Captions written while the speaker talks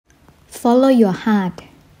Follow your heart.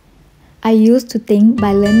 I used to think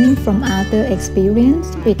by learning from other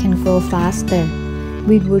experience we can grow faster.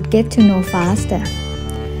 We would get to know faster.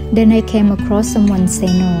 Then I came across someone say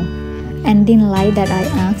no, and didn't like that I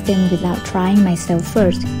asked them without trying myself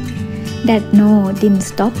first. That no didn't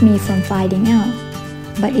stop me from finding out,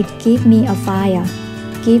 but it gave me a fire,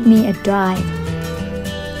 gave me a drive,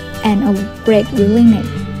 and a great willingness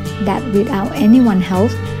that without anyone's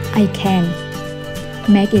help, I can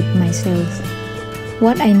make it myself.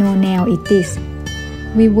 What I know now is this: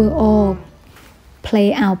 we will all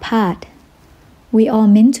play our part. We all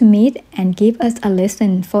meant to meet and give us a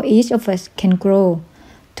lesson for each of us can grow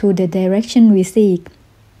to the direction we seek.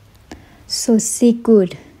 So seek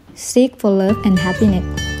good, seek for love and happiness.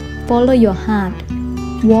 Follow your heart,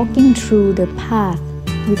 walking through the path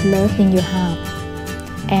with love in your heart.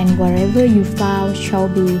 And wherever you found shall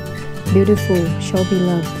be beautiful, shall be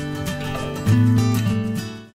loved.